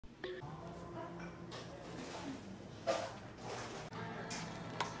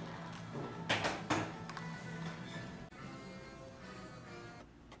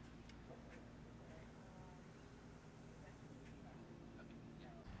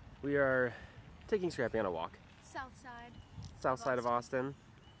We are taking Scrappy on a walk. South side of Austin.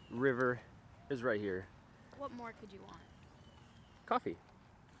 River is right here. What more could you want? Coffee.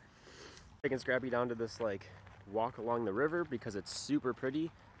 Taking Scrappy down to this like walk along the river because it's super pretty,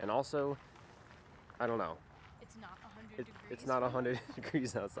 and also, I don't know. It's not 100 degrees. It's not 100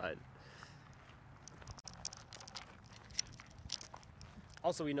 degrees outside.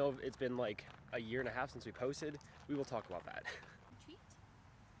 Also, we know it's been like a year and a half since we posted. We will talk about that. Treat?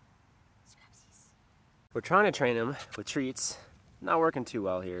 Scrapsies. We're trying to train him with treats. Not working too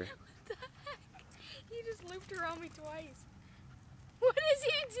well here. What the heck? He just looped around me twice. What is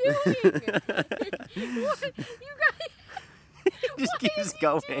he doing? What? You guys. He just keeps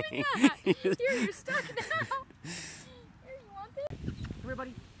going. Here, you're stuck now. Here, you want this? Come here,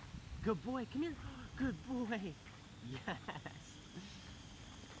 buddy. Good boy. Come here. Good boy. Yes.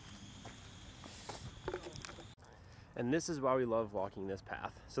 And this is why we love walking this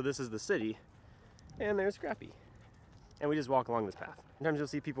path. So this is the city, and there's Scrappy. And we just walk along this path. Sometimes you'll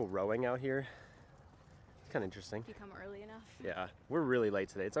see people rowing out here. It's kind of interesting. If you come early enough. Yeah, we're really late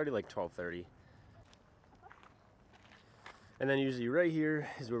today. It's already like 12:30. And then usually right here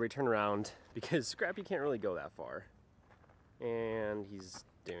is where we turn around because Scrappy can't really go that far. And he's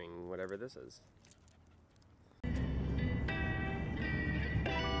doing whatever this is.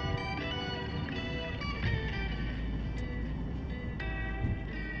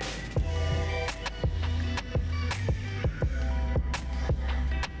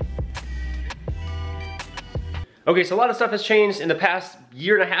 Okay, so a lot of stuff has changed in the past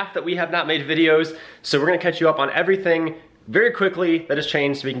year and a half that we have not made videos, so we're gonna catch you up on everything very quickly that has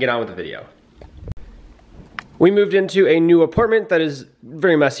changed so we can get on with the video. We moved into a new apartment that is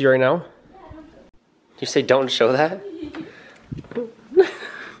very messy right now. You say don't show that?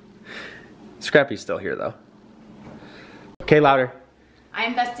 Scrappy's still here though. Okay, louder. I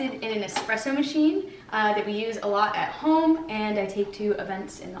invested in an espresso machine that we use a lot at home, and I take to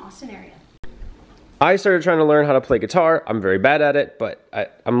events in the Austin area. I started trying to learn how to play guitar. I'm very bad at it, but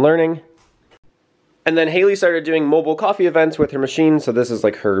I'm learning. And then Hailey started doing mobile coffee events with her machine, so this is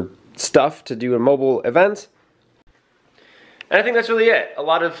like her stuff to do in mobile events. And I think that's really it. A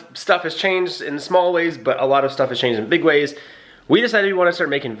lot of stuff has changed in small ways, but a lot of stuff has changed in big ways. We decided we want to start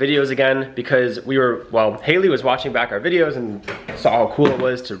making videos again because Hailey was watching back our videos and saw how cool it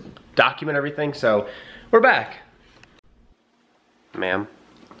was to document everything, so we're back. Ma'am?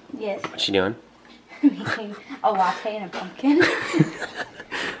 Yes. What you doing? Making a latte and a pumpkin.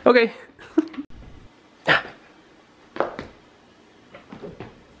 Okay.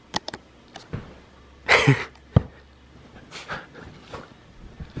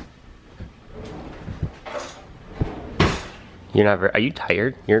 You're not very, are you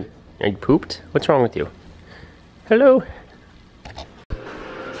tired? Are you pooped? What's wrong with you? Hello?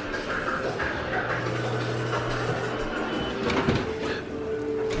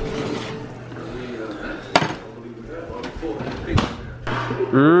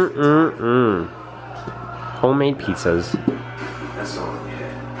 Homemade pizzas.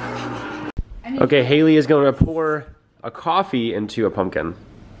 Okay, Hailey is going to pour a coffee into a pumpkin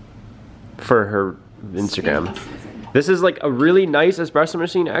for her Instagram. This is like a really nice espresso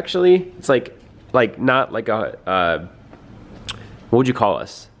machine, actually. It's like not like a, what would you call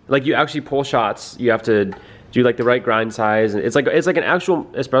us? Like you actually pull shots. You have to do like the right grind size. It's like an actual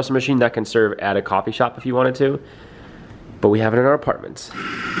espresso machine that can serve at a coffee shop if you wanted to. But we have it in our apartment.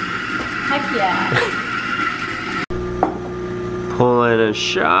 Heck yeah. Pulling a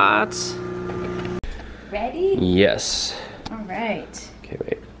shot. Ready? Yes. All right. Okay,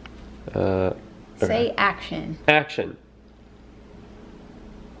 wait. Say action. Action.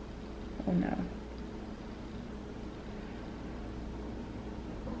 Oh no.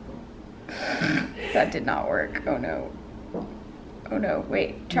 That did not work. Oh no. Oh no.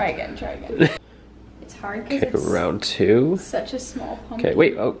 Wait. Try again. Try again. It's hard because it's round two. Such a small pumpkin. Okay,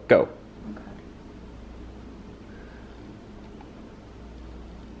 wait. Oh, go. Okay.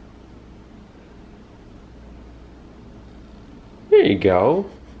 There you go.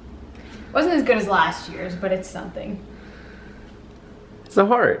 Wasn't as good as last year's, but it's something. It's a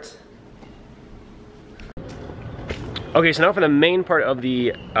heart. Okay, so now for the main part of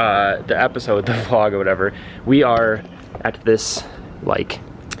the episode, the vlog or whatever, we are at this like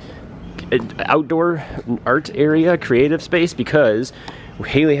outdoor art area, creative space, because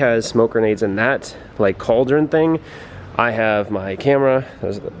Hailey has smoke grenades in that like cauldron thing. I have my camera.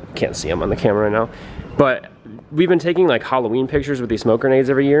 Can't see them on the camera right now, but we've been taking like Halloween pictures with these smoke grenades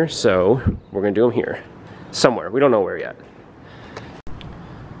every year, so we're gonna do them here somewhere. We don't know where yet.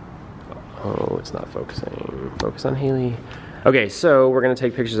 Oh, it's not focusing. Focus on Hailey. Okay, so we're gonna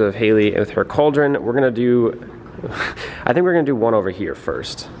take pictures of Hailey with her cauldron. We're gonna do, I think we're gonna do one over here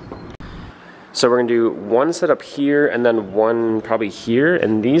first. So we're gonna do one set up here and then one probably here.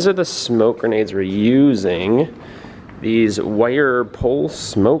 And these are the smoke grenades we're using. These wire pole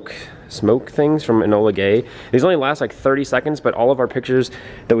smoke things from Enola Gay. These only last like 30 seconds, but all of our pictures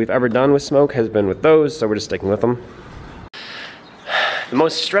that we've ever done with smoke has been with those, so we're just sticking with them. The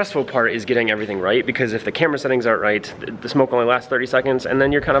most stressful part is getting everything right, because if the camera settings aren't right, the smoke only lasts 30 seconds and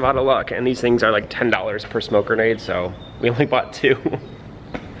then you're kind of out of luck. And these things are like $10 per smoke grenade, so we only bought 2.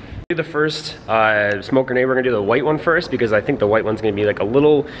 The first smoke grenade, we're gonna do the white one first, because I think the white one's gonna be like a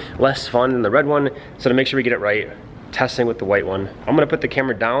little less fun than the red one. So to make sure we get it right, testing with the white one. I'm gonna put the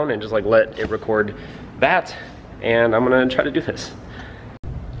camera down and just like let it record that, and I'm gonna try to do this.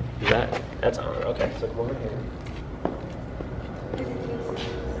 That's on, okay, so come over here.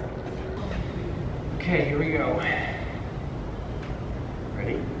 Okay, here we go.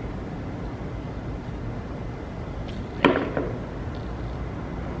 Ready?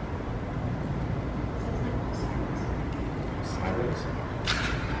 Silence.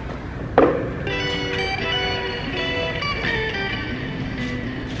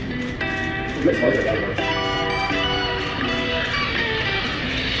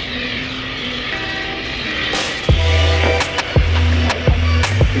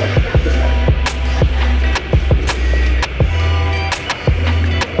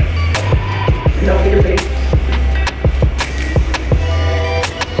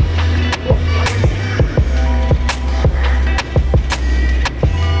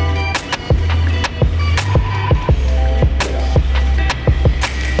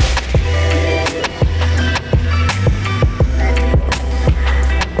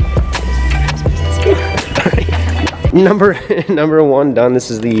 Number 1 done. This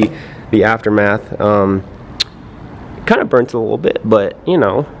is the aftermath. Kind of burnt a little bit, but you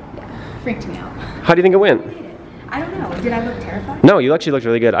know. Yeah, freaked me out. How do you think it went? I don't know. Did I look terrified? No, you actually looked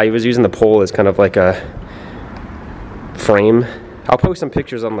really good. I was using the pole as kind of like a frame. I'll post some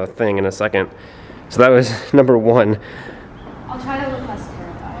pictures on the thing in a second. So that was number 1. I'll try to look less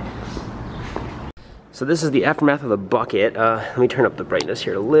terrified. So this is the aftermath of the bucket. Let me turn up the brightness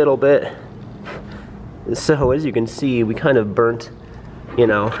here a little bit. So as you can see, we kind of burnt, you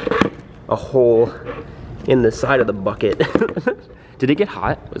know, a hole in the side of the bucket. Did it get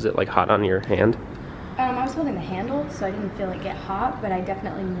hot? Was it like hot on your hand? I was holding the handle, so I didn't feel it get hot, but I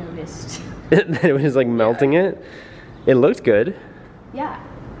definitely noticed. That it was like melting it? It looked good. Yeah.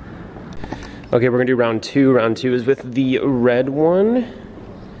 Okay, we're gonna do round 2. Round 2 is with the red one.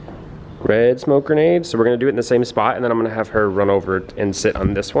 Red smoke grenade. So we're gonna do it in the same spot, and then I'm gonna have her run over and sit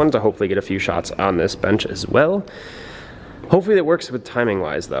on this one to hopefully get a few shots on this bench as well. Hopefully that works with timing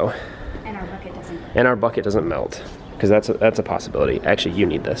wise though. And our bucket doesn't melt. And our bucket doesn't melt, because that's a possibility. Actually, you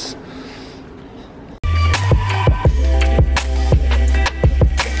need this.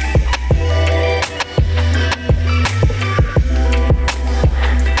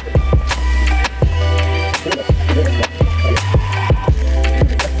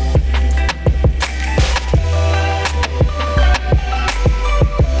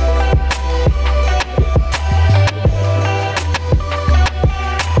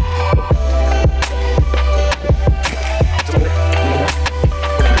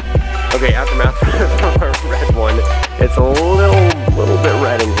 Okay, aftermath from our red one. It's a little bit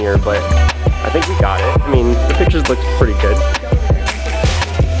red in here, but I think we got it. I mean, the pictures look pretty good.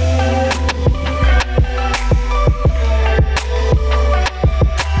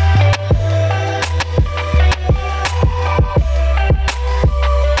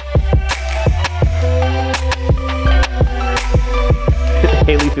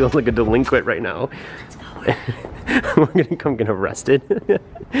 Hailey feels like a delinquent right now. We're gonna come get arrested.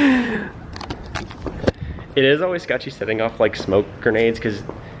 It is always sketchy setting off like smoke grenades, because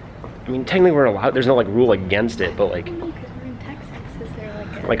I mean technically we're allowed, there's no like rule against it, but like Because we're in Texas, is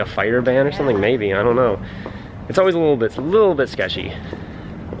there like a fire ban or something? Maybe, I don't know. It's always a little bit sketchy.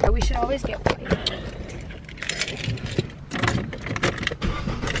 We should always get white.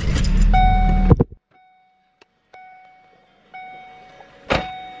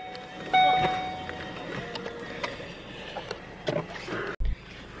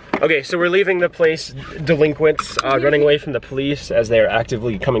 Okay, so we're leaving the place delinquents, running away from the police as they are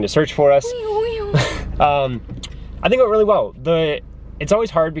actively coming to search for us. I think it went really well. It's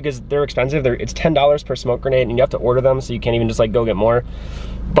always hard because they're expensive. It's $10 per smoke grenade, and you have to order them, so you can't even just like go get more.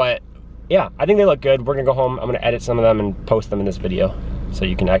 But yeah, I think they look good. We're gonna go home. I'm gonna edit some of them and post them in this video so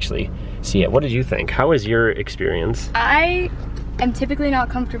you can actually see it. What did you think? How was your experience? I am typically not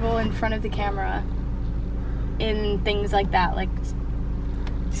comfortable in front of the camera, in things like that, like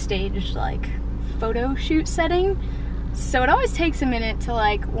staged like photo shoot setting. So it always takes a minute to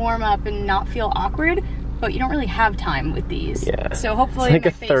like warm up and not feel awkward, but you don't really have time with these. Yeah. So hopefully it's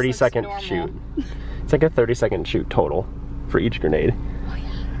like a 30-second shoot. It's like a 30-second shoot total for each grenade. Oh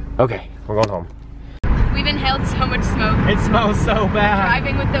yeah. Okay, we're going home. We've inhaled so much smoke. It smells so bad.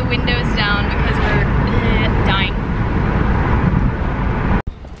 Driving with the windows down because we're dying.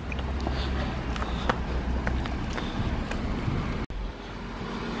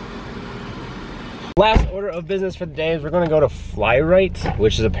 Last order of business for the day is we're gonna go to Fly Right,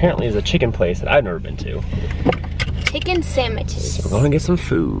 which is apparently a chicken place that I've never been to. Chicken sandwiches. So we're gonna get some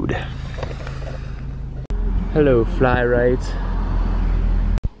food. Hello, Fly Right.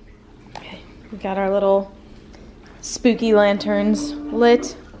 Okay, we got our little spooky lanterns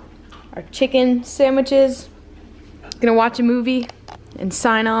lit. Our chicken sandwiches. Gonna watch a movie and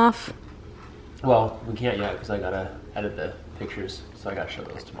sign off. Well, we can't yet because I gotta edit the pictures, so I gotta show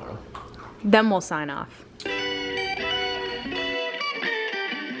those tomorrow. Then we'll sign off.